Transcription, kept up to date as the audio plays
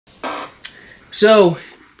So,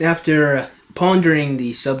 after pondering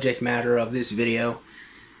the subject matter of this video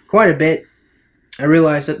quite a bit, I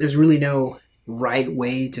realized that there's really no right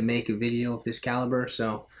way to make a video of this caliber,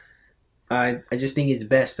 so I just think it's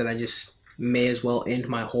best that I just may as well end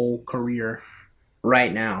my whole career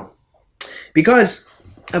right now. Because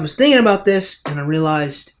I was thinking about this, and I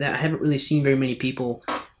realized that I haven't really seen very many people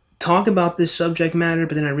talk about this subject matter,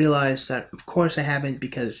 but then I realized that, of course, I haven't,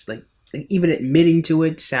 because, like even admitting to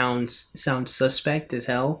it sounds suspect as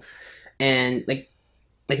hell, and like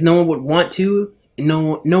no one would want to.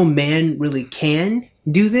 No man really can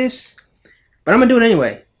do this, but I'm gonna do it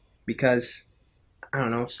anyway because I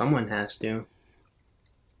don't know, someone has to.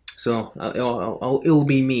 So it'll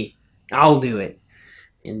be me. I'll do it.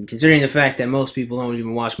 And considering the fact that most people don't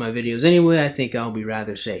even watch my videos anyway, I think I'll be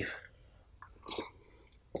rather safe.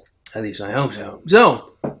 At least I hope so.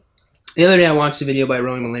 So, the other day I watched a video by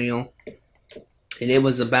Roaming Millennial, and it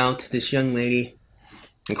was about this young lady,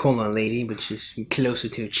 I call her a lady, but she's closer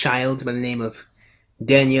to a child, by the name of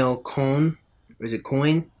Danielle Cohn. Or is it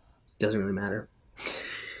Coin? Doesn't really matter.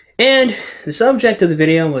 And the subject of the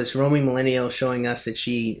video was Roaming Millennial showing us that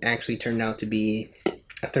she actually turned out to be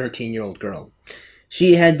a 13-year-old girl.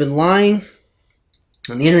 She had been lying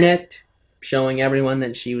on the internet, showing everyone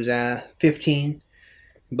that she was 15,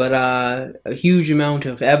 but a huge amount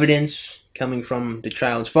of evidence coming from the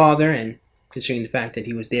child's father, and considering the fact that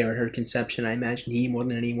he was there at her conception, I imagine he, more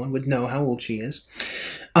than anyone, would know how old she is.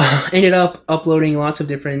 Ended up uploading lots of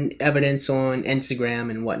different evidence on Instagram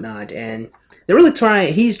and whatnot, and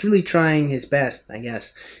he's really trying his best, I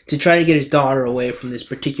guess, to try to get his daughter away from this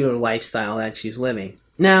particular lifestyle that she's living.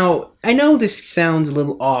 Now, I know this sounds a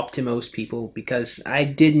little off to most people because I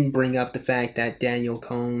didn't bring up the fact that Danielle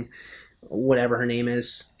Cohn, whatever her name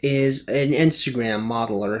is an Instagram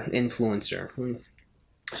model or influencer.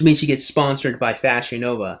 Which means she gets sponsored by Fashion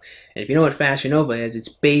Nova. And if you know what Fashion Nova is, it's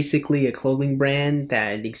basically a clothing brand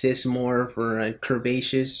that exists more for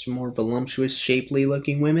curvaceous, more voluptuous, shapely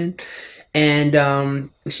looking women. And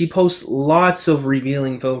she posts lots of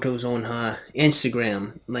revealing photos on her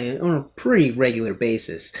Instagram, like on a pretty regular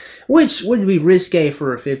basis, which would be risque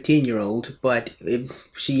for a 15-year-old, but if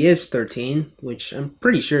she is 13, which I'm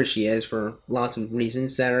pretty sure she is for lots of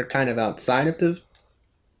reasons that are kind of outside of the,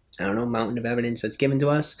 I don't know, mountain of evidence that's given to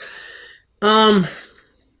us.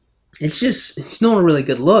 It's not a really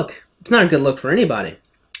good look. It's not a good look for anybody.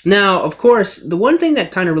 Now, of course, the one thing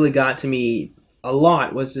that kind of really got to me a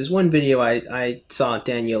lot was this one video I saw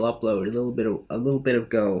Danielle upload a little bit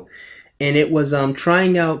ago, and it was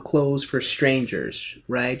trying out clothes for strangers,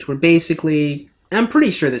 right? Where basically, I'm pretty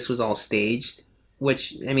sure this was all staged,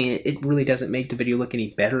 which, I mean, it really doesn't make the video look any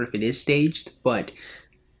better if it is staged, but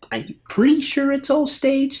I'm pretty sure it's all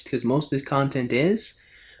staged because most of this content is.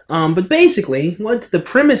 But basically, what the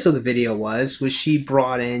premise of the video was she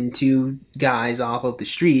brought in two guys off of the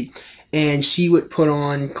street, and she would put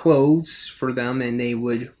on clothes for them, and they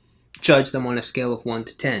would judge them on a scale of 1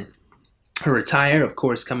 to 10. Her attire, of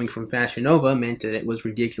course, coming from Fashion Nova, meant that it was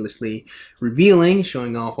ridiculously revealing,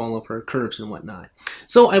 showing off all of her curves and whatnot.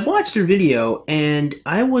 So I watched her video, and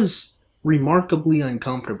I was remarkably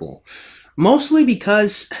uncomfortable. Mostly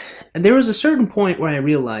because there was a certain point where I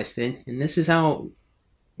realized it, and this is how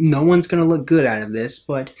no one's going to look good out of this,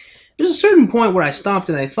 but there's a certain point where I stopped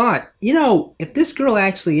and I thought, you know, if this girl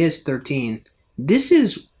actually is 13, this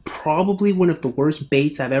is probably one of the worst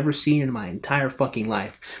baits I've ever seen in my entire fucking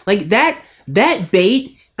life. Like, that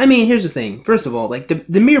bait, I mean, here's the thing. First of all, like,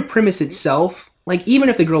 the mere premise itself, like, even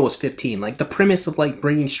if the girl was 15, like, the premise of, like,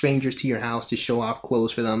 bringing strangers to your house to show off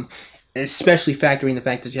clothes for them, especially factoring the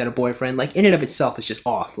fact that she had a boyfriend, like, in and of itself is just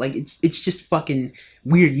off. Like, it's just fucking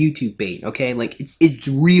weird YouTube bait, okay? Like, it's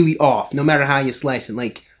really off, no matter how you slice it.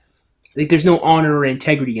 Like there's no honor or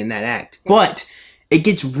integrity in that act. But it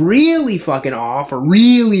gets really fucking off, or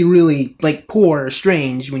really, really, like, poor or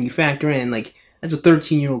strange when you factor in, like, that's a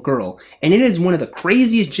 13-year-old girl. And it is one of the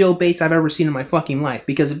craziest jail baits I've ever seen in my fucking life.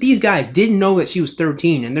 Because if these guys didn't know that she was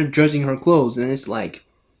 13 and they're judging her clothes, then it's like,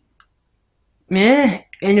 meh.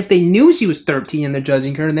 And if they knew she was 13 and they're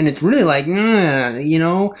judging her, then it's really like, you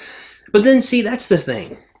know? But then, see, that's the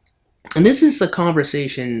thing. And this is a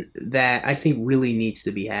conversation that I think really needs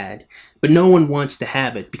to be had. But no one wants to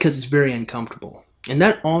have it because it's very uncomfortable. And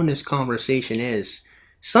that honest conversation is,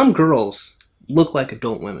 some girls look like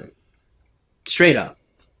adult women. Straight up.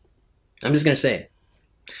 I'm just going to say it.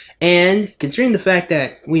 And considering the fact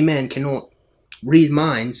that we men cannot read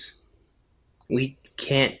minds, we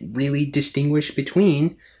can't really distinguish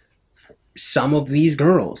between some of these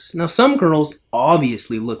girls. Now, some girls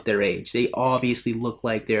obviously look their age. They obviously look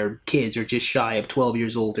like they're kids or just shy of 12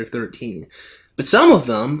 years old or 13. But some of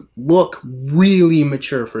them look really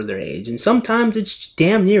mature for their age, and sometimes it's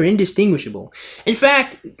damn near indistinguishable. In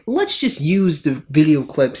fact, let's just use the video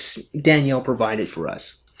clips Danielle provided for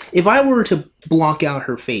us. If I were to block out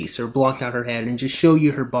her face or block out her head and just show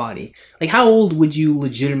you her body, like how old would you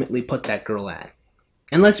legitimately put that girl at?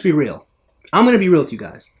 And let's be real. I'm going to be real with you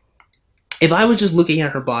guys. If I was just looking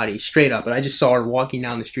at her body straight up and I just saw her walking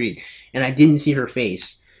down the street and I didn't see her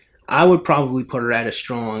face, I would probably put her at a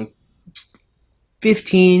strong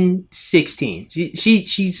 15, 16.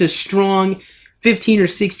 She's a strong 15 or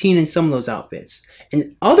 16 in some of those outfits.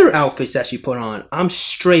 And other outfits that she put on, I'm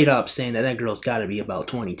straight up saying that girl's got to be about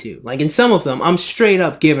 22. Like in some of them, I'm straight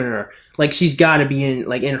up giving her, like she's got to be in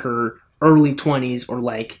her early 20s or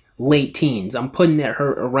like late teens. I'm putting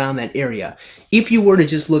her around that area. If you were to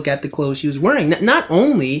just look at the clothes she was wearing, not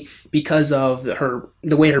only because of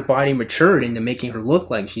the way her body matured into making her look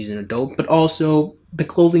like she's an adult, but also the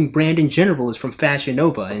clothing brand in general is from Fashion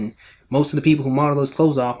Nova, and most of the people who model those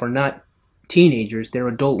clothes off are not teenagers, they're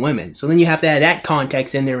adult women. So then you have to add that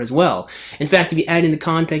context in there as well. In fact, if you add in the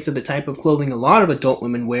context of the type of clothing a lot of adult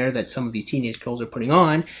women wear that some of these teenage girls are putting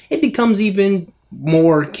on, it becomes even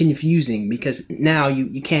more confusing, because now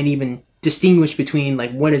you can't even distinguish between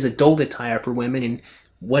like what is adult attire for women and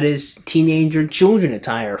what is teenager children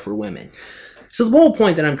attire for women. So the whole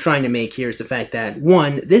point that I'm trying to make here is the fact that,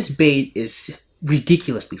 one, this bait is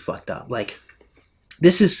ridiculously fucked up. Like,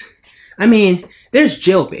 this is, I mean, there's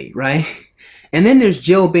jailbait, right? And then there's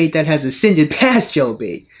jailbait that has ascended past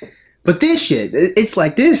jailbait. But this shit, it's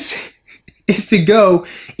like this is to go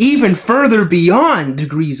even further beyond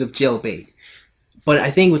degrees of jailbait. But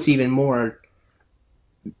I think what's even more,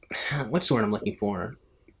 what's the word I'm looking for?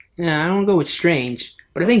 Yeah, I don't go with strange,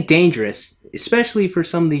 but I think dangerous, especially for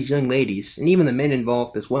some of these young ladies, and even the men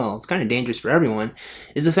involved as well. It's kind of dangerous for everyone,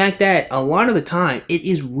 is the fact that a lot of the time, it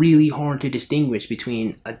is really hard to distinguish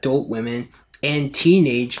between adult women and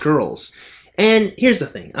teenage girls. And here's the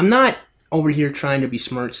thing. I'm not over here trying to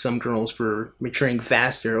besmirch some girls for maturing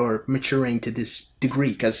faster or maturing to this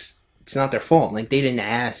degree, because it's not their fault. Like, they didn't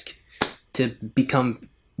ask to become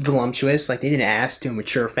voluptuous. Like, they didn't ask to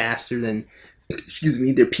mature faster than, excuse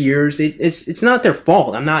me, their peers. It's not their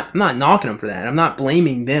fault. I'm not knocking them for that. I'm not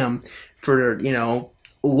blaming them for, you know,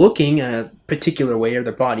 looking a particular way or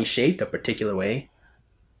their body shaped a particular way.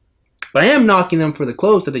 But I am knocking them for the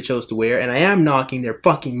clothes that they chose to wear, and I am knocking their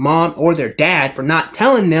fucking mom or their dad for not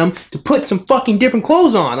telling them to put some fucking different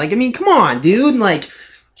clothes on. Like, I mean, come on, dude. Like,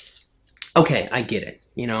 okay, I get it,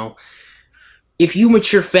 you know. If you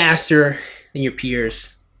mature faster than your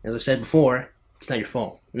peers, as I said before, it's not your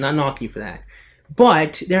fault. I'm not knocking you for that.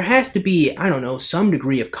 But there has to be, I don't know, some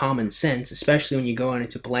degree of common sense, especially when you go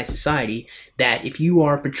into polite society, that if you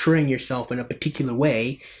are portraying yourself in a particular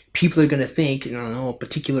way, people are going to think, I don't know, a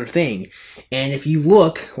particular thing. And if you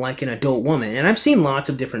look like an adult woman, and I've seen lots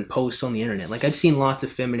of different posts on the internet, like I've seen lots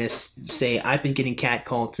of feminists say, I've been getting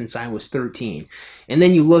catcalled since I was 13. And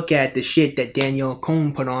then you look at the shit that Danielle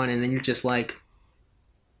Cohn put on, and then you're just like,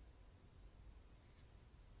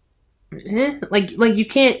 like you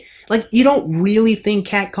can't, like, you don't really think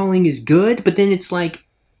catcalling is good, but then it's like,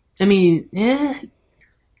 I mean,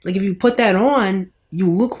 like if you put that on, you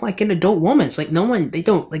look like an adult woman. It's like no one, they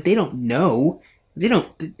don't know, and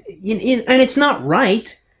it's not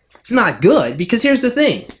right. It's not good, because here's the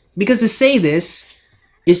thing, because to say this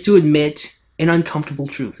is to admit an uncomfortable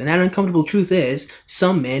truth, and that uncomfortable truth is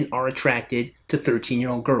some men are attracted to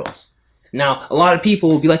 13-year-old girls. Now, a lot of people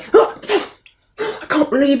will be like, oh, I can't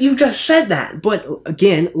believe you just said that. But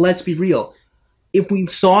again, let's be real. If we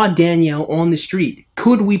saw Danielle on the street,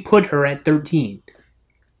 could we put her at 13?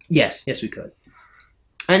 Yes, we could.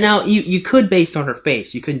 And now, you could based on her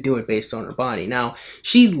face. You couldn't do it based on her body. Now,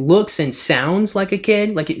 she looks and sounds like a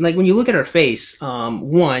kid. Like when you look at her face,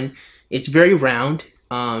 one, it's very round.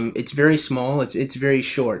 It's very small. It's very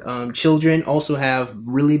short. Children also have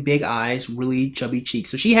really big eyes, really chubby cheeks.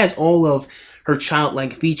 So she has all of her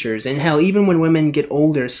childlike features. And hell, even when women get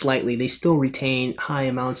older slightly, they still retain high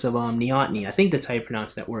amounts of neoteny. I think that's how you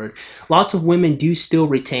pronounce that word. Lots of women do still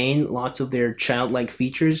retain lots of their childlike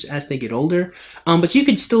features as they get older. But you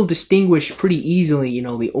could still distinguish pretty easily, you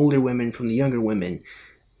know, the older women from the younger women.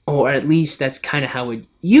 Or at least that's kind of how it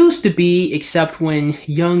used to be, except when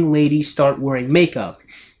young ladies start wearing makeup.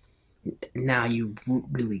 Now you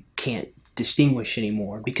really can't distinguish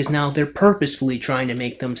anymore, because now they're purposefully trying to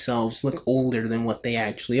make themselves look older than what they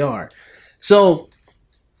actually are. So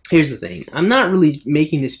here's the thing. I'm not really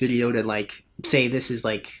making this video to like say this is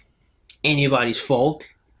like anybody's fault,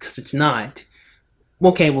 because it's not.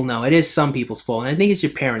 Okay, well, no, it is some people's fault, and I think it's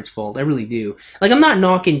your parents' fault. I really do. Like, I'm not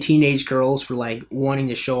knocking teenage girls for, like, wanting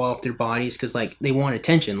to show off their bodies because, like, they want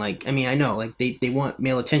attention. Like, I mean, I know, like, they want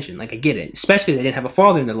male attention. Like, I get it. Especially if they didn't have a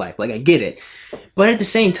father in their life. Like, I get it. But at the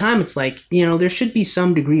same time, it's like, you know, there should be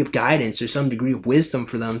some degree of guidance or some degree of wisdom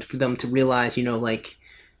for them to realize, you know, like,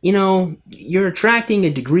 you know, you're attracting a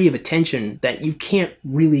degree of attention that you can't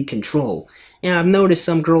really control. And I've noticed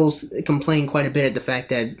some girls complain quite a bit at the fact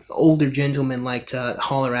that older gentlemen like to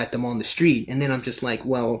holler at them on the street. And then I'm just like,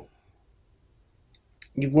 well,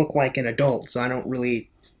 you look like an adult, so I don't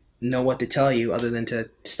really know what to tell you other than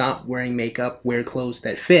to stop wearing makeup, wear clothes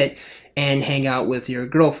that fit, and hang out with your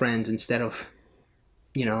girlfriends instead of,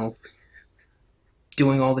 you know,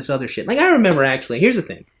 doing all this other shit. Like, I remember, actually, here's the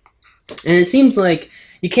thing. And it seems like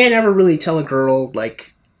you can't ever really tell a girl,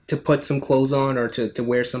 like, to put some clothes on or to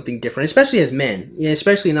wear something different, especially as men,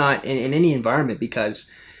 especially not in any environment,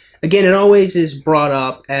 because again, it always is brought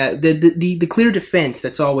up the clear defense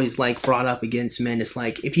that's always like brought up against men is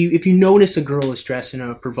like, if you notice a girl is dressed in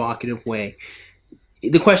a provocative way,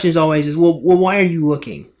 the question is always well, why are you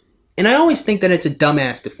looking? And I always think that it's a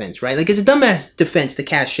dumbass defense, right? Like, it's a dumbass defense to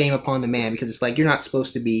cast shame upon the man, because it's like, you're not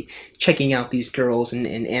supposed to be checking out these girls and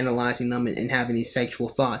analyzing them and having these sexual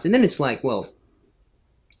thoughts. And then it's like, well,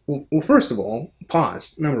 first of all,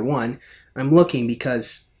 pause. Number one, I'm looking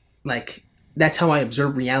because, like, that's how I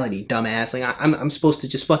observe reality, dumbass. Like, I'm supposed to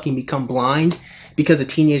just fucking become blind because a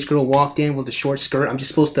teenage girl walked in with a short skirt. I'm just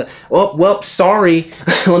supposed to, oh, well, sorry.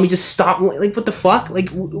 Let me just stop. Like, what the fuck? Like,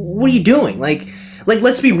 what are you doing? Like,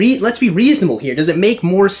 let's be reasonable here. Does it make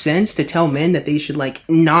more sense to tell men that they should, like,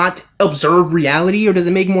 not observe reality? Or does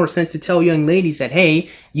it make more sense to tell young ladies that, hey,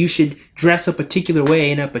 you should dress a particular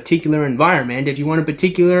way in a particular environment if you want a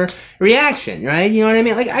particular reaction, right? You know what I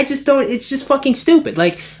mean? Like, I just don't, it's just fucking stupid.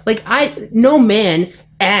 No man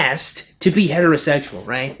asked to be heterosexual,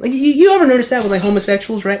 right? Like, you ever notice that with, like,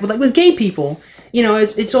 homosexuals, right? But, like, with gay people, you know,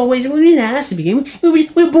 it's always, we didn't ask to be gay.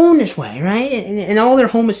 We're born this way, right? And all their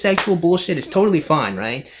homosexual bullshit is totally fine,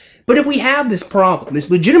 right? But if we have this problem,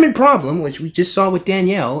 this legitimate problem, which we just saw with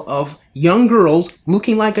Danielle, of young girls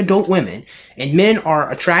looking like adult women, and men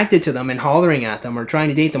are attracted to them and hollering at them or trying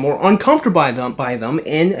to date them or uncomfortable by them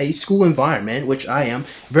in a school environment, which I am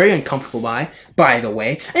very uncomfortable by the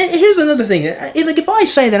way. And here's another thing. Like, if I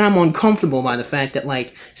say that I'm uncomfortable by the fact that,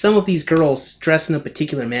 like, some of these girls dress in a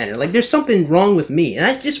particular manner, like, there's something wrong with me. And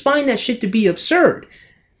I just find that shit to be absurd.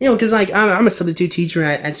 You know, because, like, I'm a substitute teacher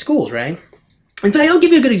at schools, right? In fact, I'll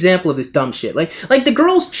give you a good example of this dumb shit. Like the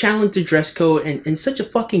girls challenge the dress code in such a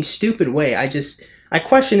fucking stupid way. I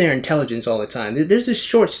question their intelligence all the time. There's this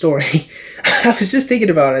short story I was just thinking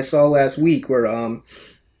about, I saw last week, where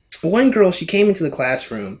one girl, she came into the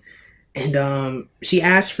classroom and she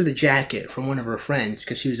asked for the jacket from one of her friends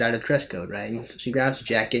because she was out of dress code, right? And so she grabs the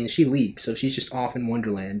jacket and she leaves. So she's just off in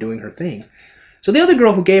Wonderland doing her thing. So the other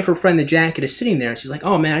girl who gave her friend the jacket is sitting there, and she's like,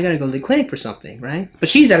 oh man, I gotta go to the clinic for something, right? But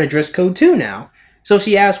she's out of dress code too now. So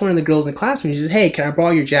she asked one of the girls in the classroom, she says, hey, can I borrow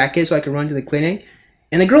your jacket so I can run to the clinic?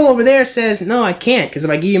 And the girl over there says, no, I can't, because if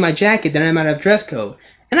I give you my jacket, then I'm out of dress code.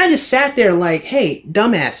 And I just sat there like, hey,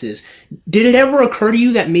 dumbasses, did it ever occur to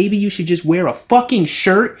you that maybe you should just wear a fucking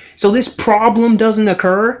shirt so this problem doesn't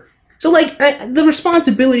occur? So, like, the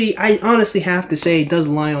responsibility, I honestly have to say, does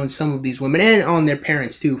lie on some of these women, and on their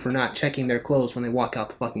parents, too, for not checking their clothes when they walk out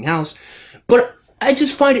the fucking house. But I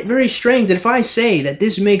just find it very strange that if I say that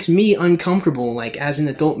this makes me uncomfortable, like, as an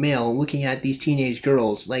adult male, looking at these teenage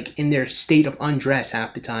girls, like, in their state of undress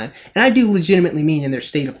half the time, and I do legitimately mean in their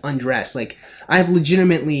state of undress, like, I've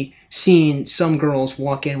legitimately seen some girls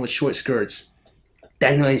walk in with short skirts,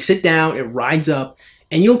 that when they sit down, it rides up,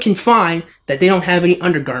 and you can find that they don't have any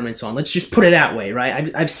undergarments on. Let's just put it that way,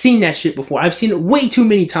 right? I've seen that shit before. I've seen it way too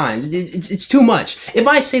many times. It's too much. If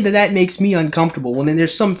I say that that makes me uncomfortable, well, then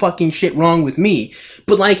there's some fucking shit wrong with me.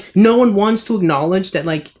 But, like, no one wants to acknowledge that,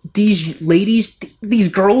 like, these ladies,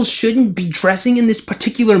 these girls shouldn't be dressing in this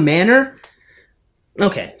particular manner.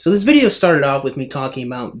 Okay, so this video started off with me talking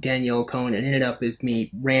about Danielle Cohn and ended up with me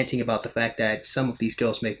ranting about the fact that some of these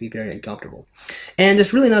girls make me very uncomfortable. And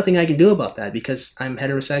there's really nothing I can do about that because I'm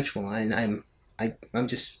heterosexual and I'm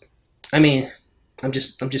just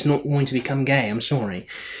not going to become gay. I'm sorry.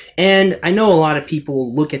 And I know a lot of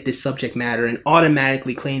people look at this subject matter and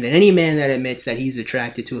automatically claim that any man that admits that he's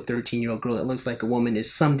attracted to a 13-year-old girl that looks like a woman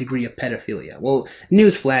is some degree of pedophilia. Well,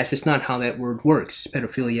 newsflash, it's not how that word works.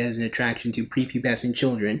 Pedophilia is an attraction to prepubescent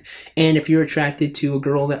children. And if you're attracted to a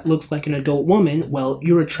girl that looks like an adult woman, well,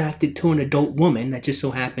 you're attracted to an adult woman that just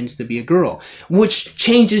so happens to be a girl. Which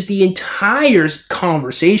changes the entire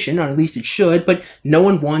conversation, or at least it should, but no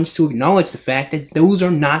one wants to acknowledge the fact that those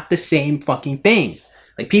are not the same fucking things.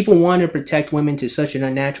 Like, people want to protect women to such an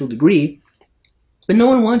unnatural degree, but no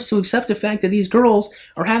one wants to accept the fact that these girls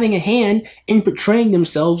are having a hand in portraying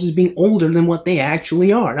themselves as being older than what they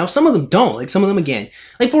actually are. Now, some of them don't. Like, some of them, again,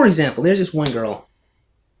 like, for example, there's this one girl,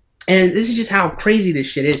 and this is just how crazy this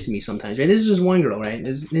shit is to me sometimes, right? This is just one girl, right?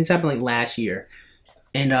 This happened, like, last year.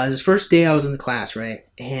 And this first day I was in the class, right?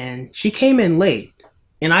 And she came in late.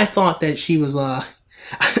 And I thought that she was, I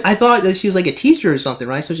thought that she was, like, a teacher or something,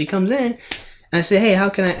 right? So she comes in, and I say, hey, how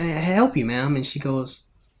can I help you, ma'am? And she goes,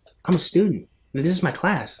 I'm a student. This is my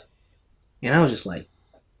class. And I was just like,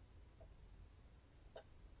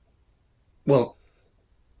 well,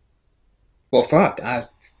 fuck.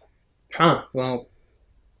 Well,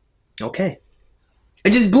 okay.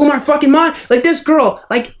 It just blew my fucking mind. Like, this girl,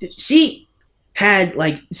 like, she had,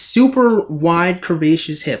 like, super wide,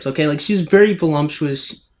 curvaceous hips, okay? Like, she was very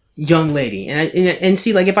voluptuous young lady. And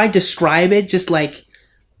see, like, if I describe it, just like,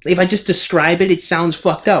 if I just describe it, it sounds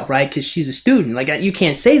fucked up, right? Because she's a student. Like, you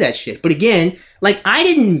can't say that shit. But again, like, I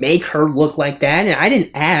didn't make her look like that, and I didn't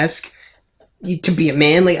ask to be a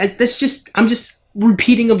man. Like, I'm just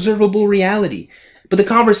repeating observable reality. But the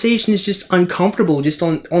conversation is just uncomfortable, just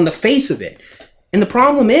on the face of it. And the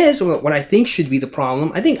problem is, or what I think should be the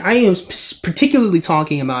problem, I think I am particularly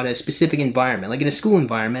talking about a specific environment. Like, in a school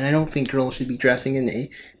environment, I don't think girls should be dressing in a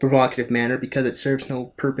provocative manner because it serves no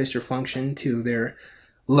purpose or function to their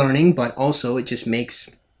learning, but also it just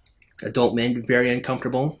makes adult men very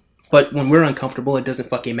uncomfortable. But when we're uncomfortable, it doesn't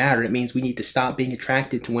fucking matter. It means we need to stop being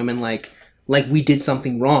attracted to women like we did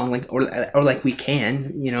something wrong, like or like we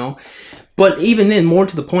can, you know. But even then, more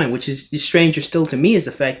to the point, which is stranger still to me, is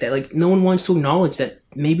the fact that, like, no one wants to acknowledge that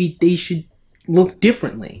maybe they should look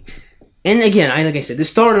differently. And again, like I said, this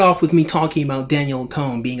started off with me talking about Danielle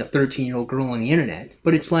Cohn being a 13-year-old girl on the internet,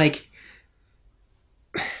 but it's like,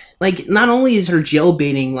 not only is her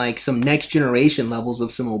jailbaiting, like, some next generation levels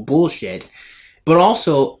of some old bullshit, but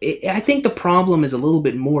also, I think the problem is a little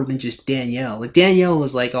bit more than just Danielle. Like, Danielle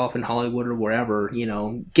is, like, off in Hollywood or wherever, you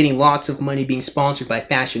know, getting lots of money, being sponsored by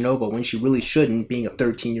Fashion Nova when she really shouldn't, being a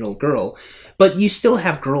 13-year-old girl. But you still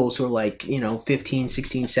have girls who are, like, you know, 15,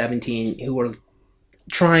 16, 17, who are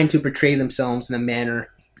trying to portray themselves in a manner,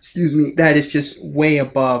 that is just way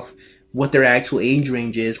above what their actual age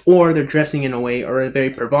range is, or they're dressing in a way or a very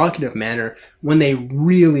provocative manner when they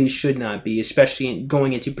really should not be, especially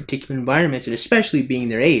going into particular environments and especially being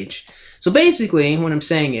their age. So basically, what I'm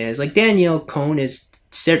saying is, like, Danielle Cohn is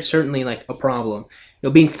certainly, like, a problem. You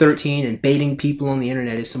know, being 13 and baiting people on the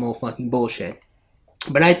internet is some old fucking bullshit.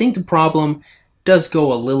 But I think the problem does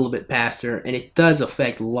go a little bit past her, and it does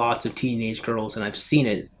affect lots of teenage girls, and I've seen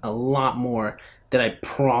it a lot more than I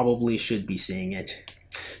probably should be seeing it.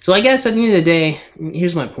 So I guess at the end of the day,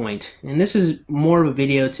 here's my point. And this is more of a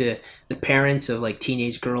video to the parents of, like,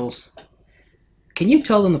 teenage girls. Can you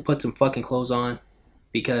tell them to put some fucking clothes on?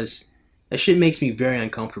 Because that shit makes me very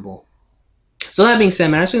uncomfortable. So that being said,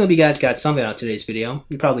 man, I just hope you guys got something out of today's video.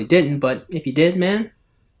 You probably didn't, but if you did, man,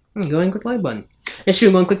 go ahead and click the like button. And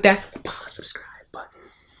sure, go and click that subscribe button.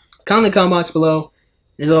 Comment in the comment box below.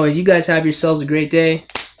 As always, you guys have yourselves a great day.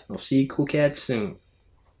 I'll see you cool cats soon.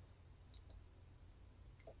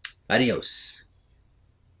 Adios.